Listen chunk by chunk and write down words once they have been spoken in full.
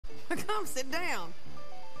Come sit down.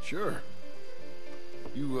 Sure.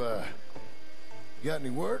 You, got any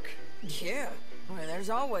work? Yeah, well, there's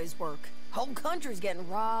always work. Whole country's getting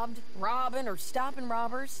robbed, robbing, or stopping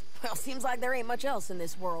robbers. Well, seems like there ain't much else in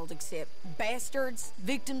this world except bastards,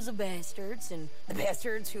 victims of bastards, and the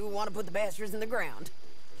bastards who want to put the bastards in the ground.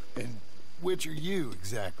 And which are you,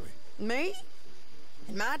 exactly? Me?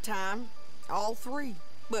 In my time, all three.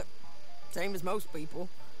 But same as most people.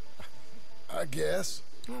 I guess.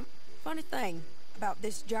 Funny thing about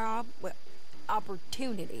this job, well,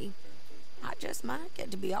 opportunity, I just might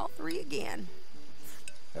get to be all three again.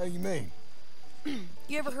 How you mean?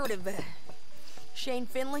 You ever heard of Shane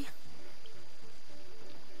Finley?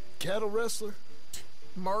 Cattle wrestler?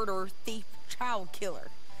 Murderer, thief, child killer.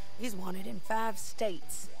 He's wanted in 5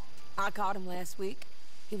 states. I caught him last week.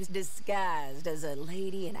 He was disguised as a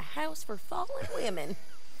lady in a house for fallen women.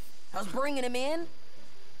 I was bringing him in,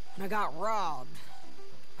 and I got robbed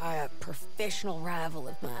by a professional rival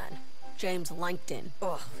of mine, James Langton.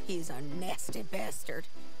 Oh, he's a nasty bastard.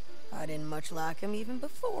 I didn't much like him even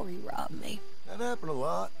before he robbed me. That happened a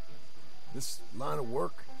lot. This line of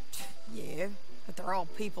work. Yeah, but they're all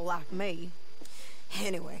people like me.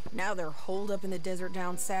 Anyway, now they're holed up in the desert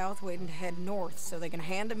down south, waiting to head north so they can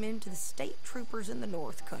hand them in to the state troopers in the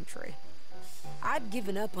north country. I'd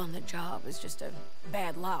given up on the job as just a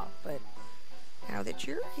bad lot, but now that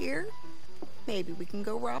you're here, maybe we can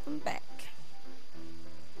go rob them back.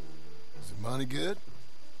 Is the money good?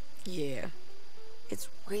 Yeah, it's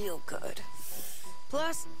real good.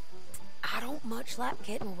 Plus, I don't much like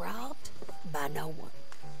getting robbed by no one.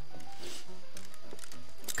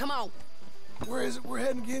 Come on. Where is it we're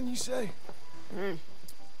heading again, you say?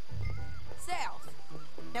 South.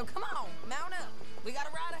 Now come on, mount up. We got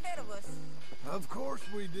a ride ahead of us. Of course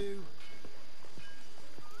we do.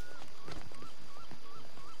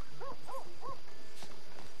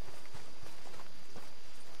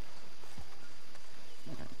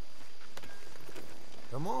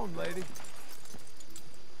 Come on, lady.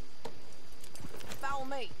 Follow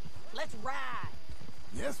me. Let's ride.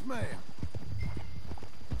 Yes, ma'am.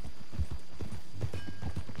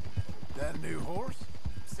 That a new horse?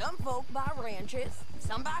 Some folk buy ranches,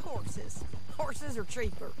 some buy horses. Horses are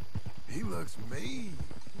cheaper. He looks mean.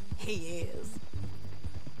 He is.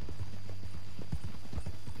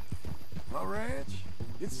 My ranch,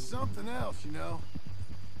 it's something else, you know.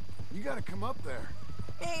 You gotta come up there.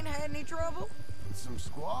 Ain't had any trouble? Some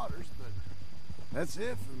squatters, but that's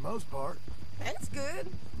it for the most part. That's good.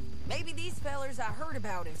 Maybe these fellers I heard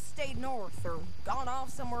about have stayed north or gone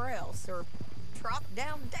off somewhere else or dropped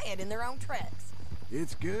down dead in their own tracks.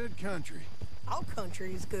 It's good country. All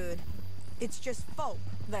country is good. It's just folk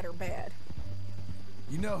that are bad.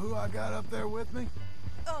 You know who I got up there with me?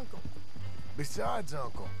 Uncle. Besides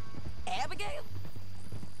Uncle. Abigail?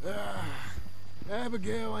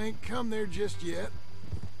 Abigail ain't come there just yet.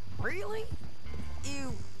 Really?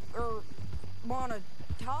 You, wanna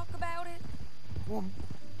talk about it? Well,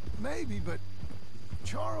 maybe, but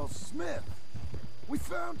Charles Smith. We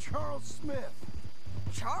found Charles Smith.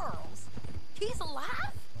 Charles? He's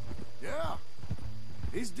alive? Yeah.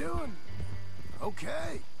 He's doing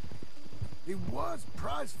okay. He was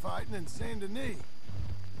prize fighting in Saint Denis.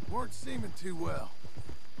 Weren't seeming too well.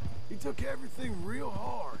 He took everything real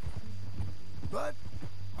hard. But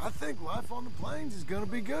I think life on the plains is gonna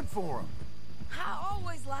be good for him. I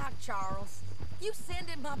always liked Charles. You send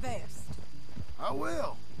him my best. I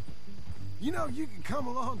will. You know, you can come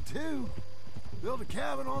along too. Build a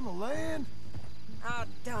cabin on the land. I've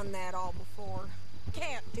done that all before.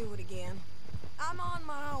 Can't do it again. I'm on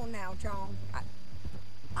my own now, John.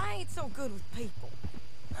 I ain't so good with people.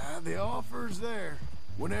 The offer's there,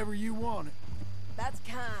 whenever you want it. That's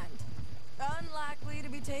kind. Unlikely to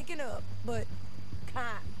be taken up, but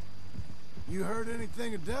kind. You heard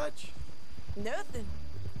anything of Dutch? Nothing.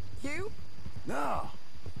 You? No.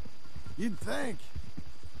 You'd think.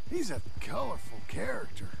 He's a colorful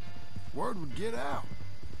character. Word would get out.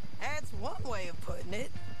 That's one way of putting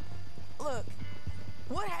it. Look,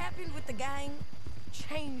 what happened with the gang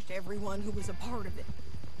changed everyone who was a part of it.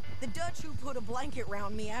 The Dutch who put a blanket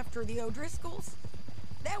round me after the O'Driscolls,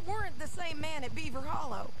 that weren't the same man at Beaver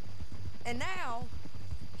Hollow. And now,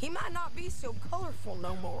 he might not be so colorful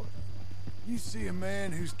no more. You see a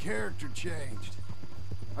man whose character changed.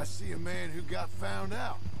 I see a man who got found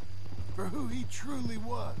out for who he truly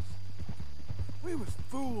was. We was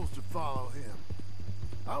fools to follow him.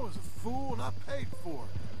 I was a fool and I paid for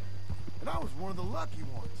it. And I was one of the lucky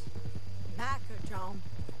ones. Micah, John.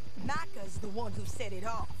 Micah's the one who set it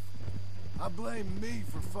off. I blame me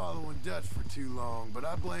for following Dutch for too long, but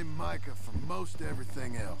I blame Micah for most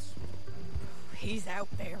everything else. He's out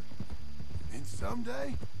there. And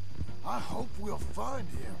someday, I hope we'll find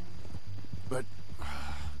him. But...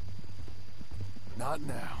 not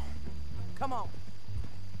now. Come on.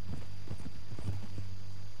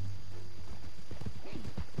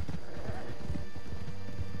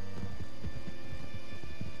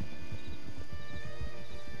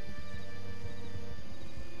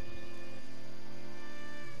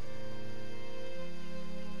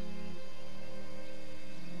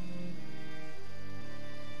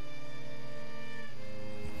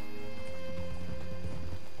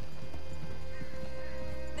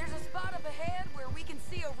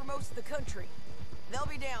 Of the country. They'll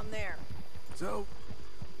be down there. So,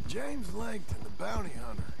 James Langton, the bounty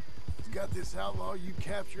hunter, has got this outlaw you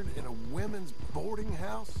captured in a women's boarding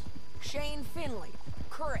house? Shane Finley.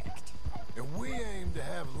 Correct. And we aim to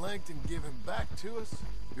have Langton give him back to us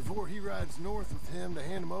before he rides north with him to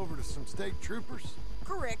hand him over to some state troopers?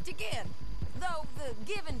 Correct again. Though the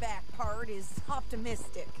giving back part is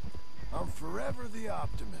optimistic. I'm forever the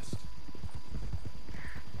optimist.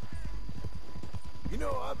 You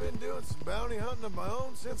know, I've been doing some bounty hunting of my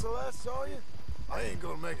own since I last saw you. I ain't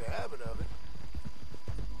gonna make a habit of it.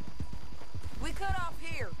 We cut off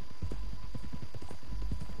here.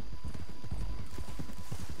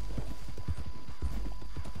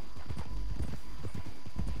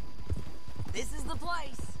 This is the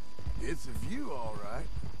place. It's a view, all right.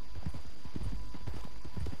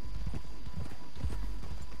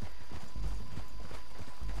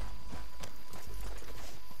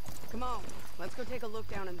 Come on. Let's go take a look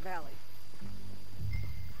down in the valley.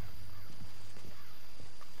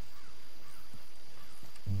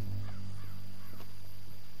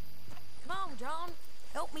 Come on, John.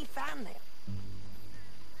 Help me find them.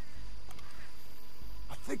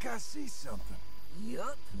 I think I see something.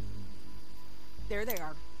 Yup. There they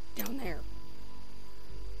are. Down there.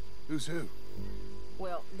 Who's who?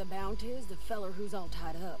 Well, the Bounty is the feller who's all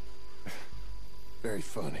tied up. Very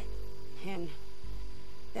funny. And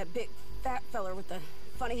that big fat feller with the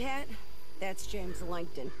funny hat, that's James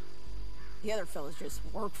Langton. The other fellas just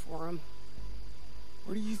work for him.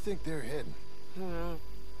 Where do you think they're heading?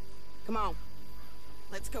 Come on.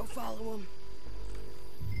 Let's go follow them.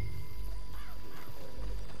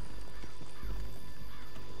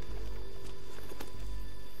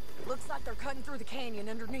 Looks like they're cutting through the canyon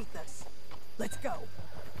underneath us. Let's go.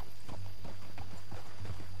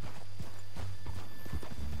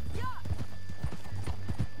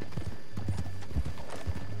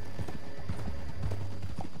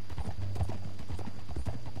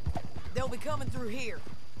 They'll be coming through here.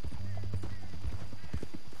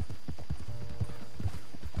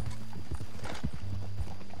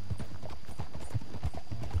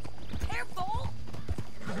 Careful!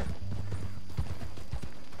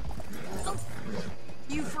 Oh,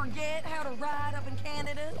 you forget how to ride up in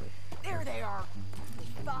Canada? There they are.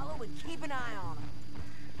 Just follow and keep an eye on them.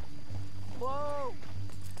 Whoa!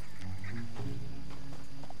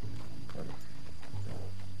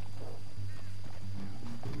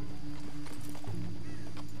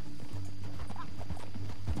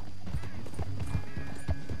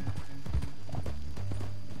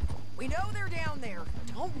 We know they're down there.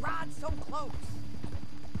 Don't ride so close.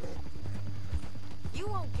 You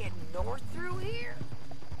won't get north through here?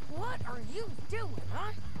 What are you doing,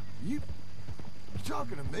 huh? You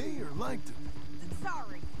talking to me or Langton?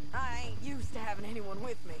 Sorry, I ain't used to having anyone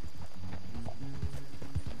with me.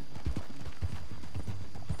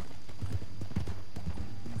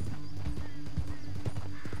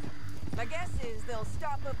 My guess is they'll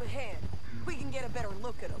stop up ahead. We can get a better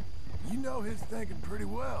look at them. You know his thinking pretty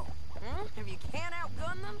well. If you can't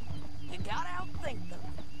outgun them, you gotta outthink them.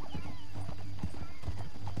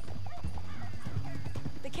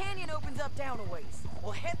 The canyon opens up down a ways.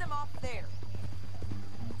 We'll head them off there.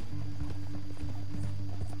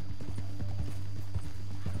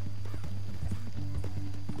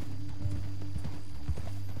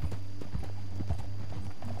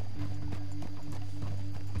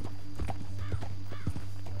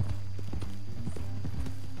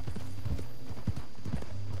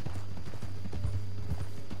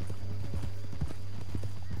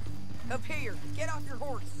 Up here, get off your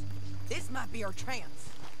horse. This might be our chance.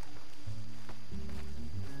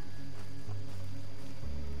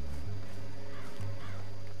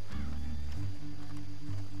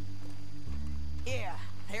 Yeah,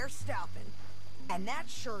 they're stopping. And that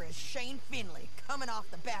sure is Shane Finley coming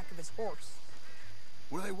off the back of his horse.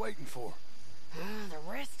 What are they waiting for?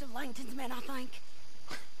 The rest of Langton's men, I think.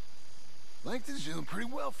 Langton's doing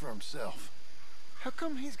pretty well for himself. How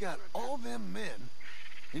come he's got all them men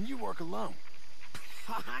and you work alone?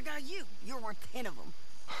 I got you. You're worth 10 of them.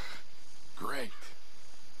 Great.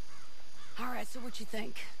 All right, so what you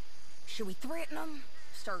think? Should we threaten them,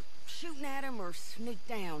 start shooting at them, or sneak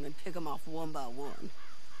down and pick them off one by one?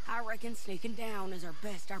 I reckon sneaking down is our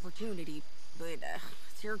best opportunity, but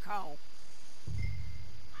it's your call.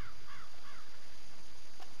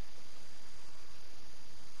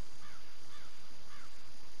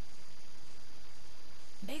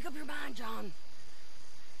 Make up your mind, John.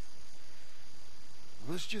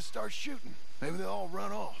 Let's just start shooting. Maybe they'll all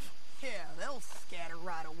run off. Yeah, they'll scatter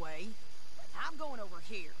right away. I'm going over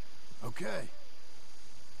here. Okay.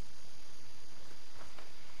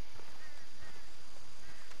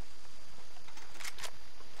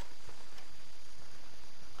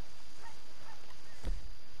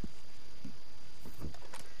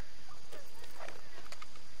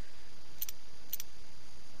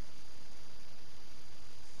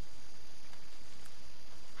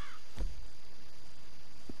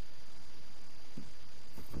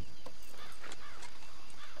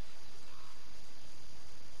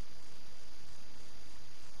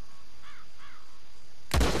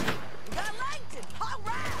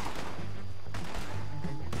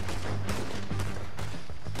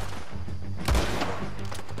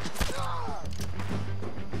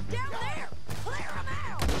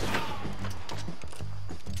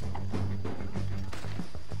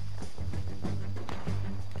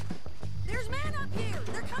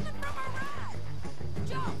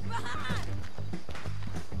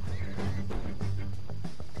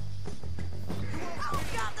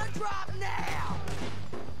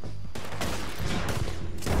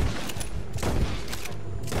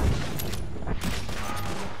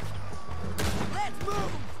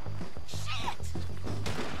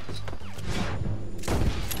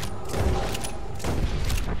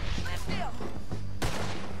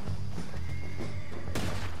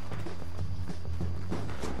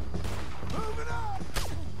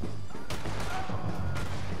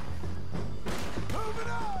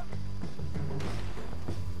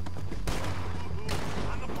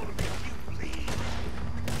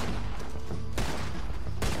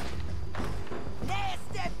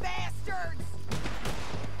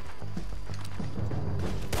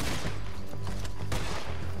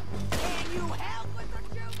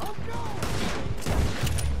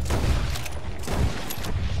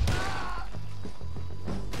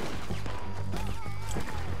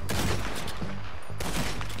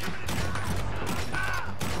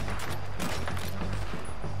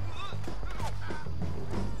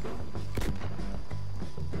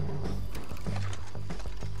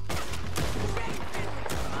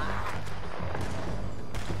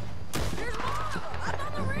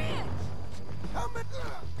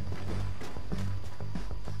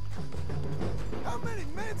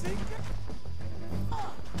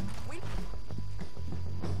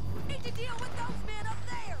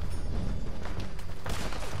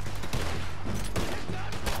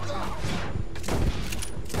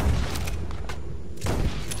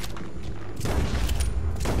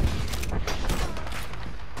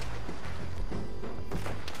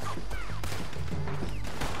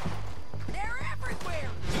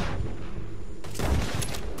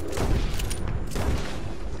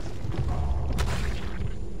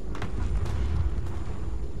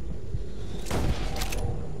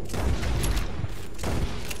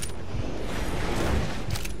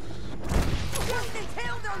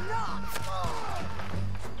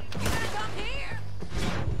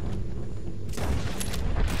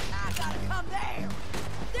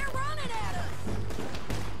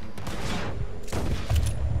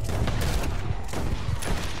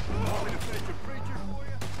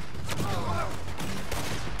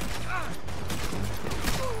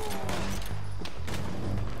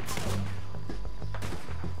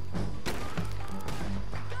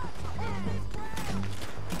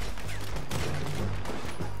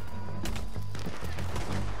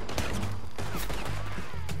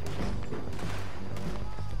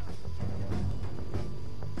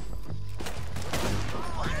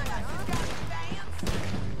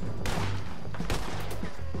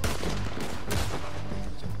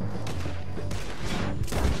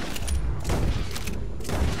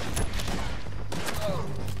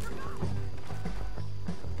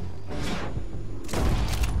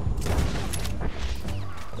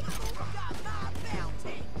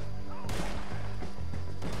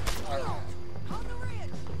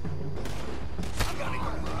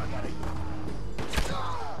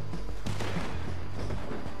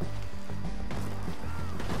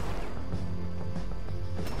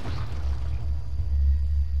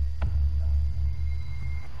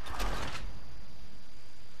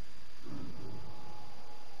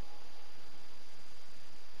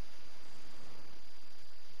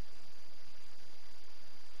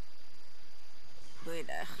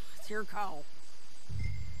 your call.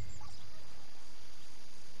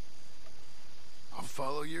 I'll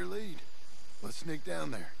follow your lead. Let's sneak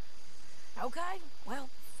down there. Okay, well,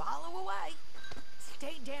 follow away.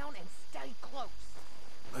 Stay down and stay close.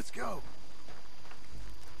 Let's go.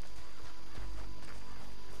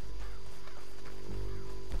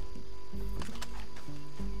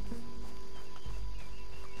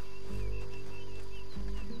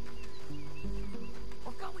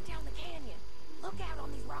 We're going down the canyon. Look out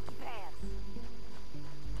on these rocky paths.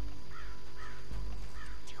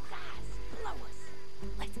 Two guys, below us.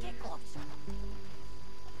 Let's get closer.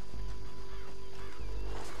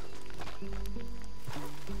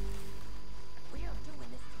 We are doing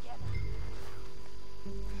this together.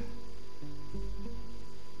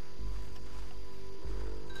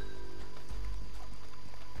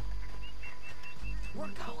 We're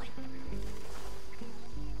going.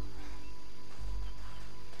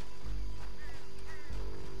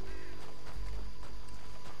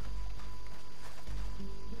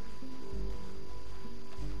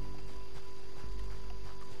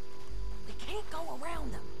 We can't go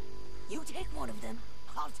around them. You take one of them,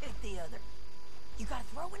 I'll take the other. You got a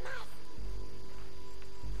throwing knife?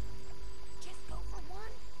 Just go for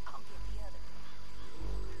one, I'll get the other.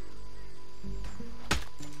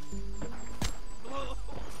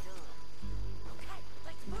 Okay,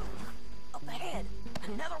 let's move. Up ahead,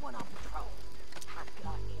 another one on patrol. I've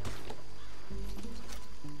got him.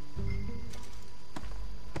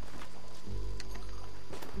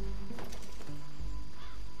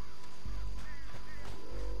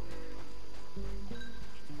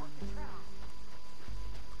 It's worth a try.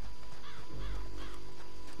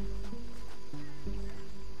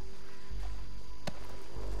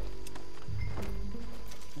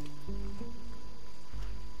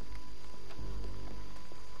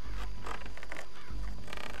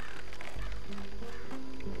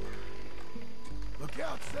 Look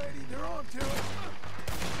out, Sadie. They're on to us.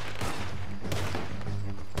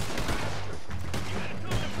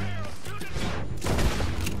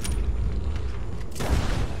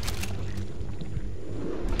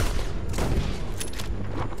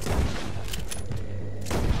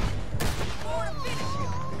 More to finish you.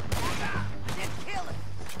 I didn't kill him.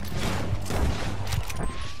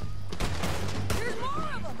 There's more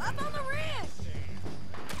of them up on the ridge.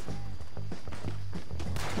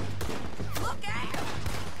 Look out!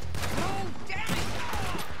 Oh, dang!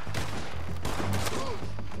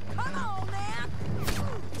 Come on, man!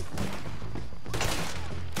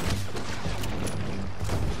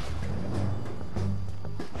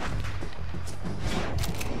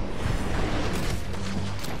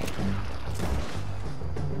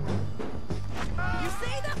 You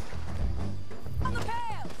see them? On the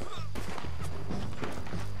path!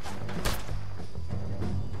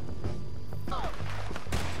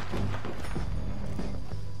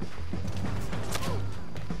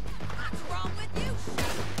 What's wrong with you?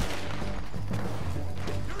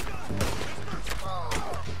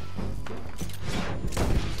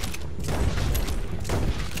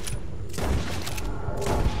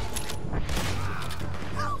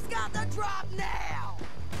 Who's got the drop now?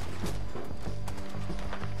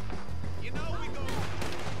 You know we go.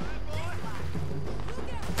 Right, boy? Look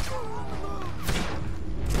out! You're on the move!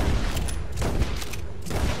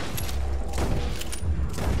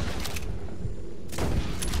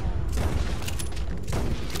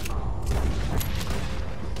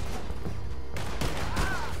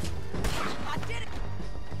 I did it!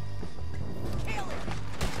 Kill him!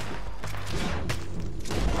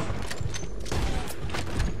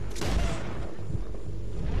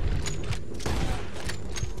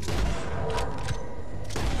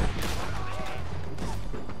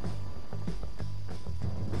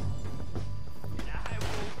 And I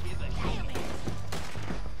won't give a Damn it!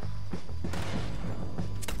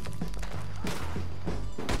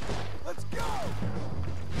 Let's go!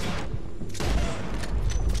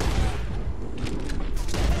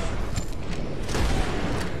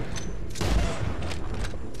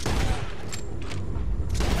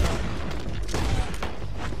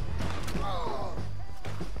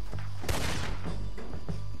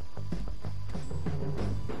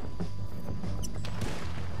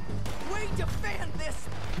 We defend this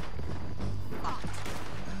spot.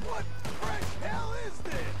 What fresh hell is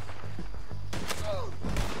this?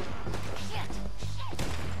 Shit! Shit!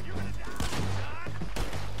 You're gonna die,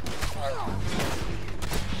 son.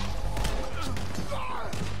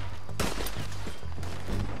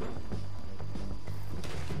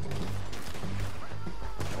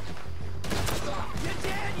 You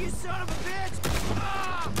dead, you son of a bitch!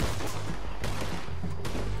 Ah!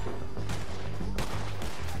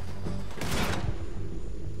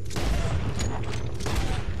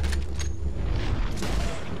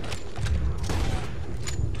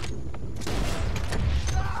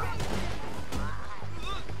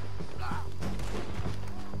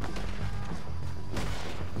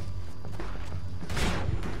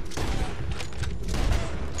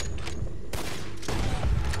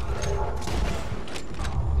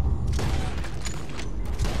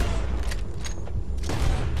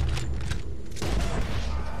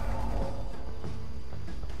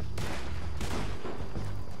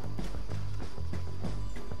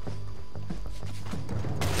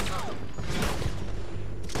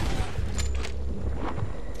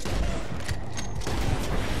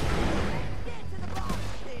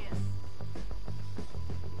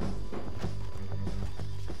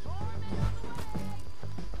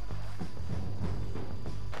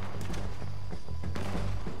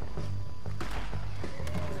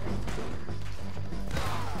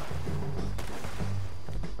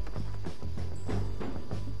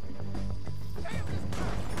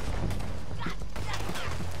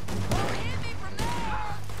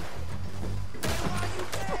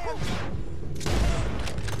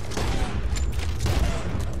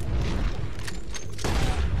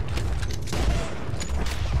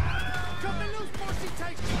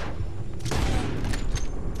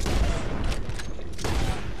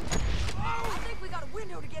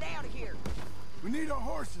 our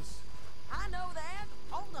horses. I know that.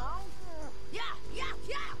 Hold on. Yeah.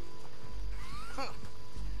 Huh.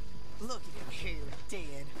 Look at him here,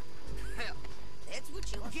 dead. Hell, that's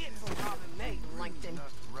what you get for robbing me, Langton. Not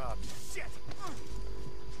to rob you. Shit!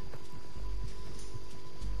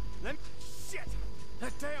 Shit!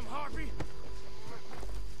 That damn harpy!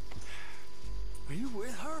 Are you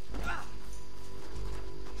with her?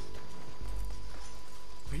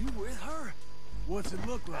 Are you with her? What's it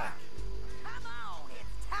look like? Come on,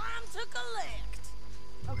 it's time to collect.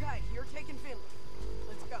 Okay, you're taking Finley.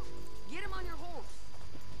 Let's go. Get him on your horse.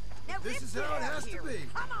 Now This let's is get how it out has to here. be.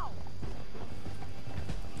 Come on.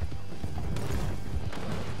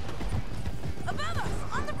 Above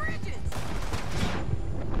us, on the bridges.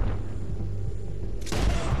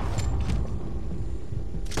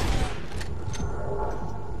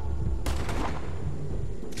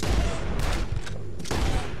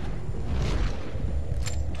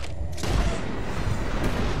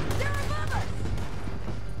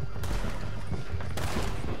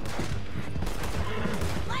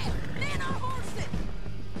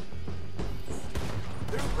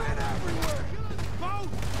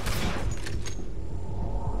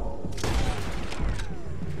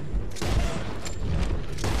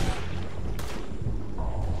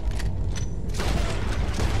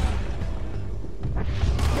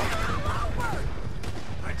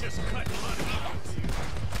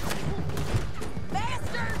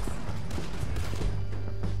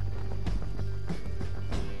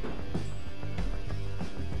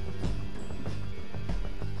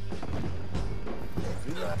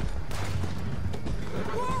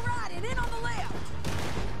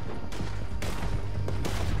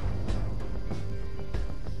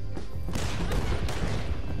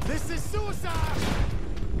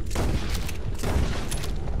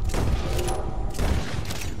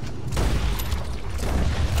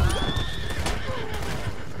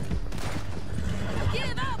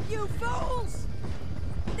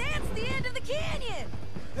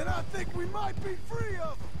 We might be free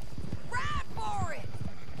of them. Ride for it!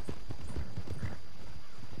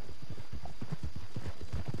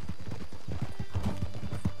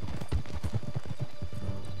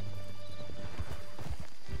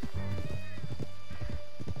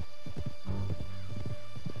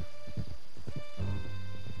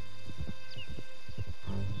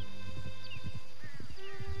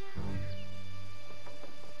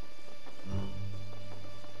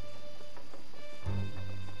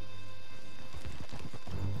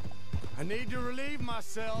 I need to relieve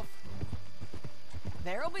myself.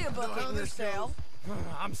 There'll be a bucket in your cell.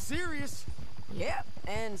 I'm serious. Yep,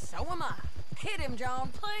 and so am I. Hit him,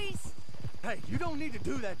 John, please. Hey, you don't need to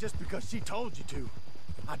do that just because she told you to.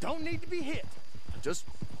 I don't need to be hit. I just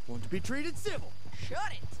want to be treated civil.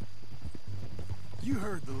 Shut it. You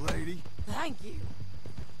heard the lady. Thank you.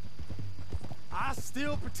 I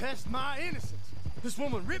still protest my innocence. This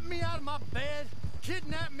woman ripped me out of my bed,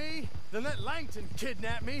 kidnapped me, then let Langton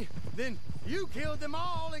kidnap me, then you killed them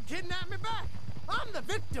all and kidnapped me back. I'm the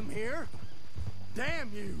victim here.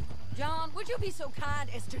 Damn you. John, would you be so kind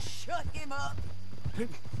as to shut him up?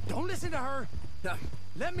 Don't listen to her. Now,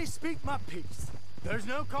 let me speak my piece. There's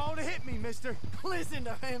no call to hit me, mister. Listen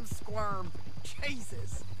to him squirm.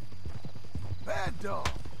 Jesus. Bad dog.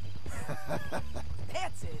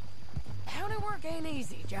 That's it. County work ain't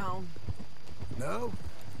easy, John. No,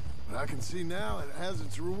 but I can see now it has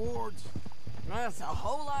its rewards. That's a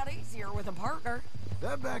whole lot easier with a partner.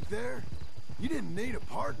 That back there, you didn't need a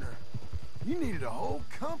partner. You needed a whole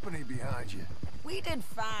company behind you. We did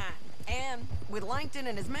fine. And with Langton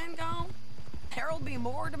and his men gone, there'll be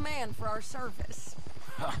more demand for our service.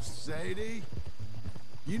 Sadie,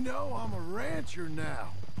 you know I'm a rancher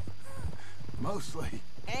now. Mostly.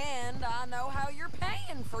 And I know how you're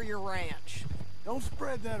paying for your ranch. Don't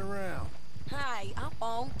spread that around. Hey, I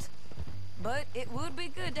won't. But it would be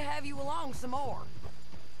good to have you along some more.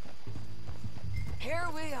 Here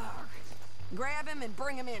we are. Grab him and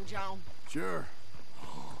bring him in, John. Sure.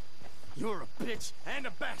 You're a bitch and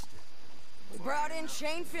a bastard. We brought in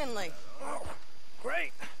Shane Finley. Oh,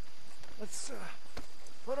 great. Let's,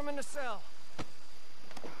 put him in the cell.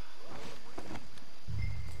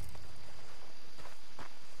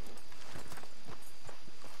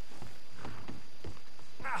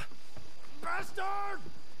 Ah, bastard!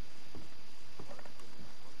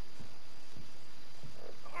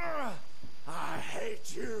 I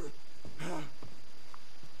hate you.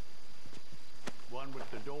 One with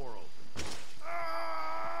the door open.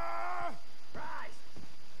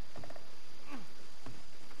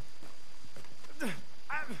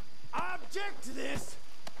 I object to this.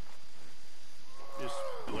 Just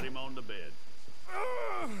put him on the bed.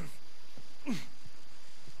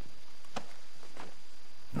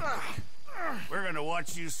 We're gonna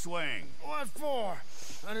watch you swing. What for?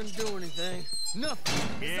 I didn't do anything.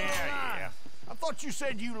 Nothing. It's all Yeah. lies. I thought you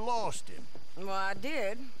said you lost him. Well, I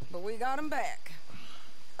did, but we got him back.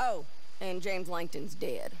 Oh, and James Langton's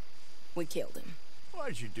dead. We killed him.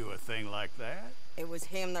 Why'd you do a thing like that? It was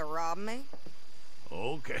him that robbed me.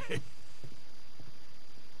 Okay.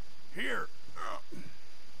 Here.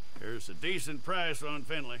 Here's a decent price on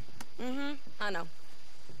Finley. Mm-hmm, I know.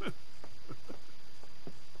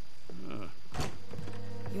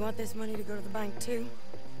 You want this money to go to the bank, too?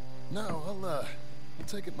 No, I'll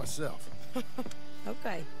take it myself.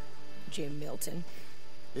 Okay, Jim Milton.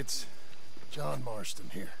 It's John Marston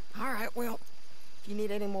here. All right, well, if you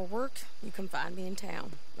need any more work, you can find me in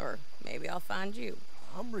town. Or maybe I'll find you.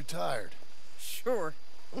 I'm retired. Sure.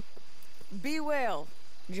 Be well,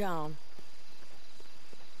 John.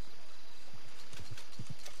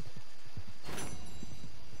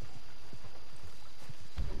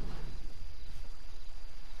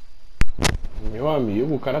 Meu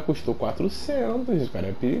amigo, o cara custou 400, o cara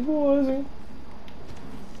é perigoso, hein?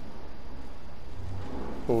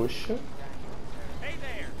 Poxa.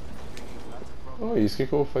 Oh, isso, que eu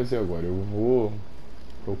vou fazer agora? Eu vou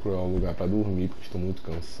procurar um lugar pra dormir, porque estou muito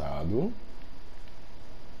cansado.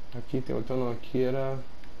 Aqui tem outra, não, aqui era...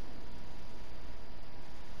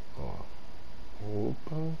 Ó.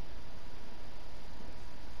 Opa.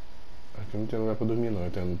 Aqui não tem lugar pra dormir não,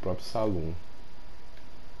 eu tenho no próprio salão.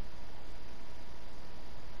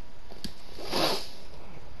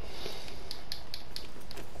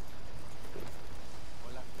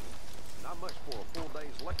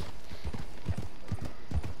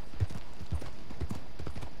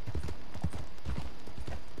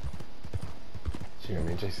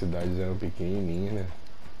 Antigamente as cidades eram pequenininhas, né?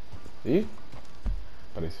 Ih,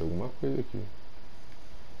 apareceu alguma coisa aqui.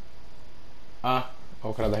 Ah,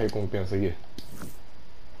 olha o cara da recompensa aqui.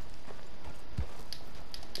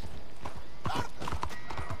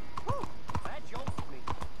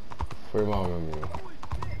 Foi mal, meu amigo.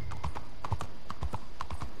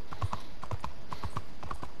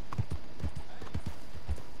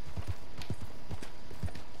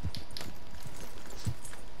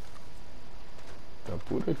 Tá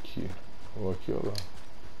por aqui. Ou aqui ou lá.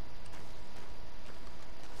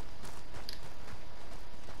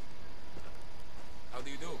 How do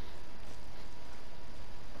you do?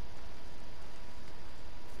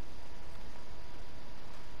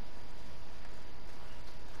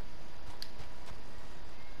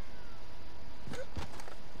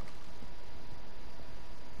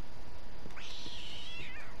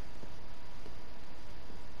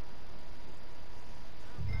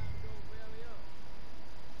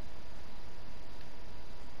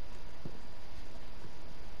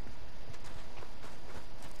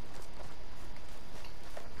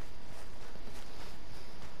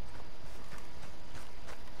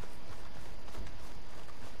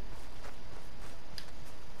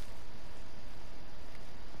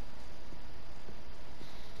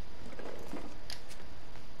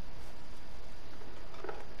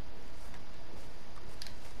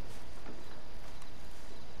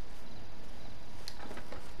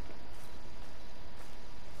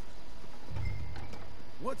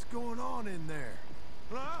 What's going on in there?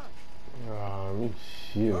 Huh? Ah,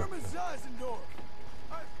 mentira. Herman Zeisendorf.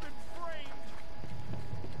 I've been framed.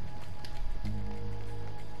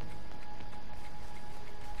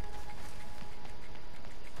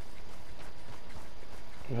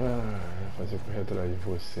 Ah, fazer correr atrás de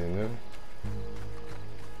você, né?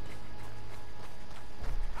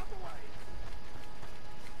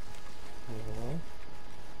 Uhum.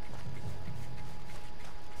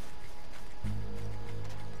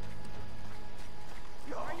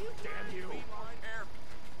 Damn you!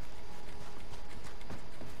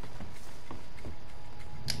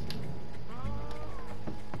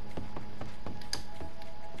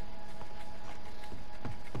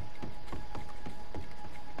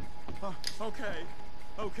 Okay,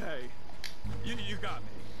 okay. You got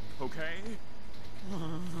me, okay?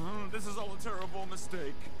 This is all a terrible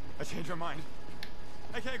mistake. I changed my mind.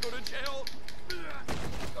 I can't go to jail.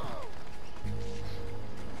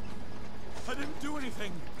 I didn't do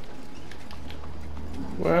anything.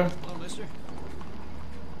 Ué, Hello, mister.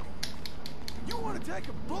 You want to take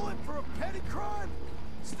a bullet for a petty crime?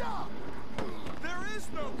 Stop! There is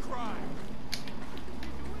no crime.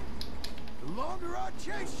 The longer I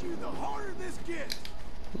chase you, the harder this gets.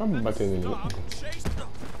 vai me bater nele. Stop. Chase the...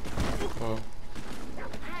 Ó.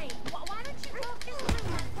 Hey, why don't you focus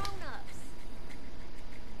on our grown-ups?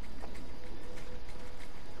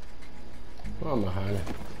 Vamos amarrar, né?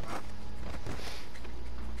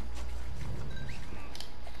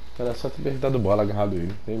 Era só ter dado bola, agarrado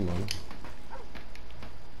ele. Nem mano.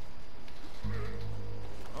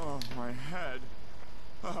 Oh, my head.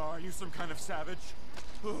 Are you some kind of savage?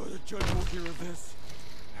 Oh, the judge will hear of this.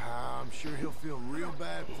 I'm sure he'll feel real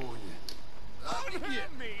bad for you.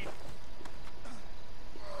 Unhand me!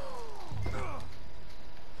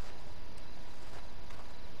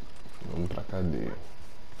 Vamos pra cadeia.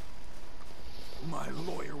 My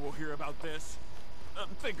lawyer will hear about this.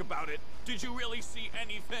 Think about it. Did you really see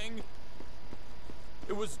anything?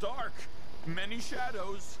 It was dark. Many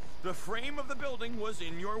shadows. The frame of the building was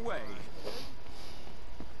in your way.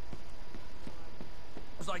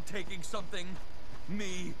 Was I taking something?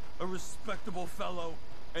 Me, a respectable fellow,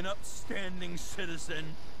 an upstanding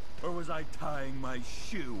citizen? Or was I tying my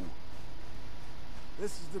shoe?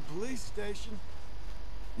 This is the police station.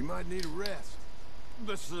 You might need a rest.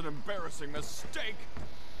 This is an embarrassing mistake.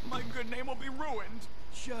 My good name will be ruined.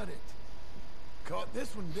 Shut it. Caught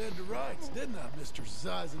this one dead to rights, didn't I, Mr.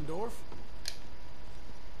 Zeisendorf?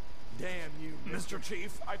 Damn you, Mr.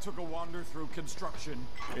 Chief, I took a wander through construction.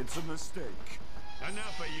 It's a mistake.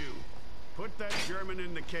 Enough of you. Put that German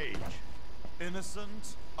in the cage.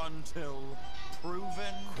 Innocent until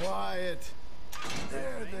proven. Quiet.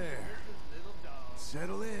 There.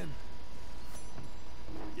 Settle in.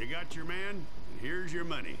 You got your man, and here's your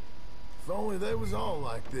money. If only they was all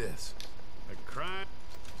like this. A crime.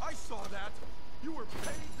 I saw that. You were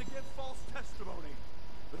paid to give false testimony.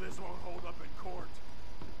 But this won't hold up in court.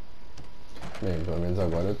 Bem, pelo menos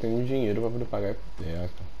agora eu tenho dinheiro pra poder pagar a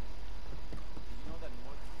hipoteca.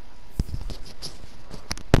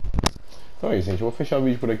 Então é isso, gente. Eu vou fechar o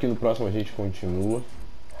vídeo por aqui. No próximo a gente continua.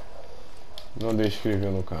 Não deixe de se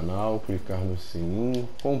inscrever no canal, clicar no sininho,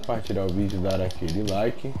 compartilhar o vídeo, dar aquele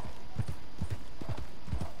like.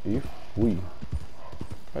 E fui.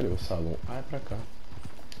 Cadê o salão? Ah, é pra cá.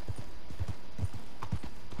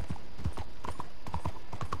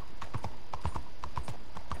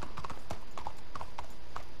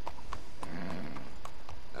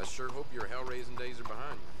 I sure hope your hell-raising days are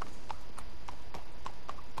behind you.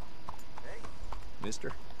 Hey,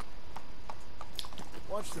 mister.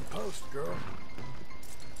 Watch the post, girl.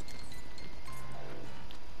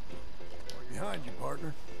 Behind you,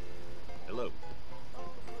 partner. Hello.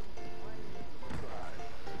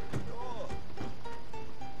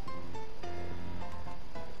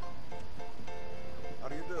 How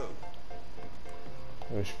do you do?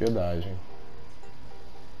 Hospedagem.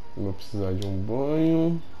 Vou precisar de um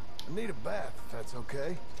banho. I need a bath, if that's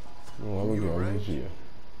okay. Aluguel de dia.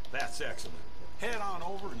 That's excellent. Head on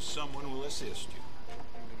over and someone will assist you.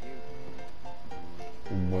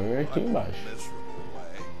 O banho é aqui embaixo. Miserable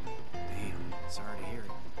way. Damn, sorry to hear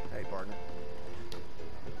it. Hey, partner.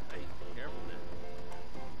 Hey, careful now.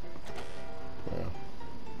 É.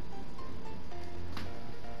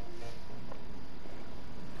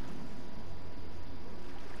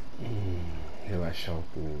 Relaxar um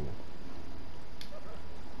pouco.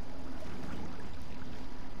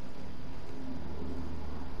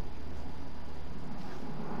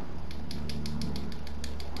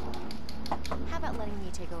 How about letting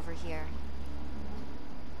me take over here?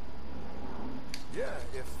 Yeah,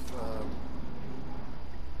 if,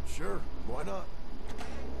 sure, why not?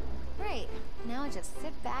 Great. Now just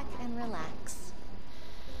sit back and relax.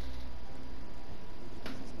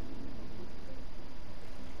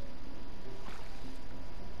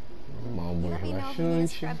 Tomar um banho Let me know if you need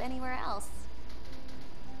to relaxante. scrub anywhere else.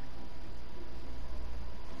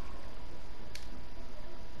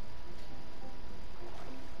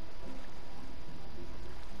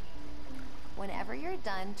 Whenever you're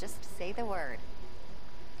done, just say the word.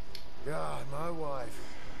 God, my wife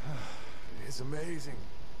is amazing.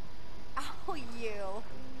 Oh, you.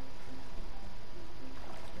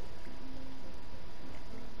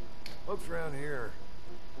 Folks around here are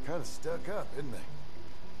kind of stuck up, isn't they?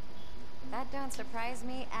 That don't surprise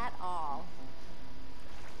me at all.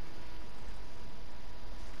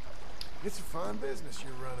 It's a fine business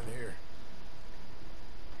you're running here.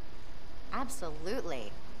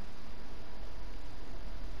 Absolutely.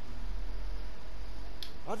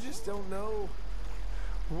 I just don't know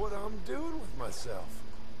what I'm doing with myself.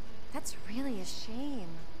 That's really a shame.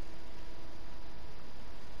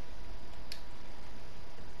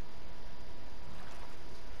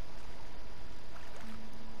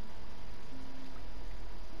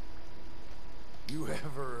 You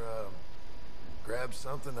ever, grab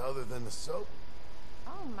something other than the soap?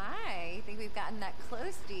 Oh my, I think we've gotten that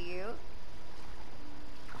close to you.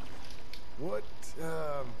 What,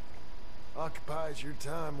 occupies your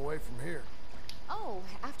time away from here? Oh,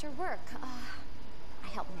 after work, I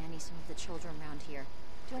help nanny some of the children around here,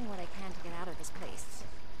 doing what I can to get out of this place.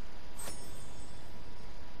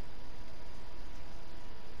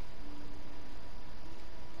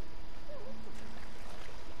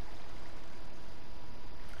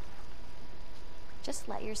 Just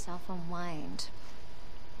let yourself unwind.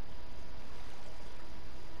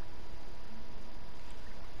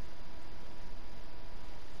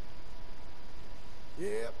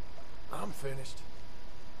 Yep, I'm finished.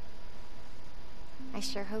 I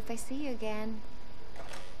sure hope I see you again.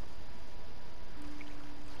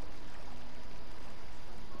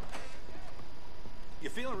 You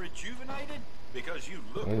feeling rejuvenated? Because you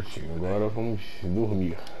look Prontinho, agora vamos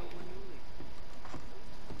dormir.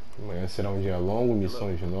 Amanhã será um dia longo,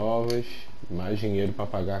 missões novas, mais dinheiro para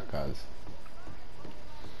pagar a casa.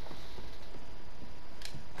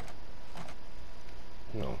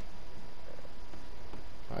 Não.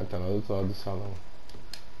 Ah, tá lá do outro lado do salão.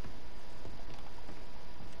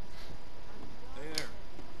 there.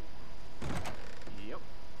 Yep.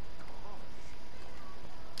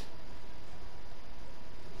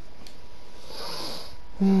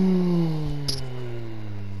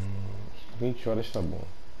 20 horas tá bom.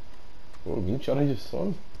 Pô, 20 horas de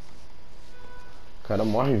sono? O cara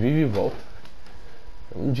morre, vive e volta.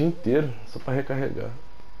 É um dia inteiro, só pra recarregar.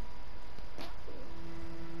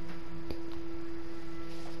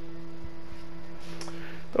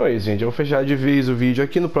 Então é isso, gente. Eu vou fechar de vez o vídeo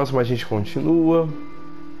aqui. No próximo a gente continua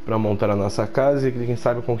pra montar a nossa casa e quem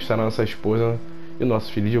sabe conquistar a nossa esposa e o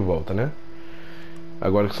nosso filho de volta, né?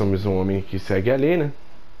 Agora que somos um homem que segue a lei, né?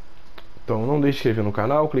 Então não deixe de se inscrever no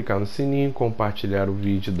canal, clicar no sininho, compartilhar o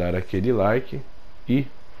vídeo, dar aquele like e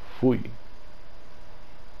fui!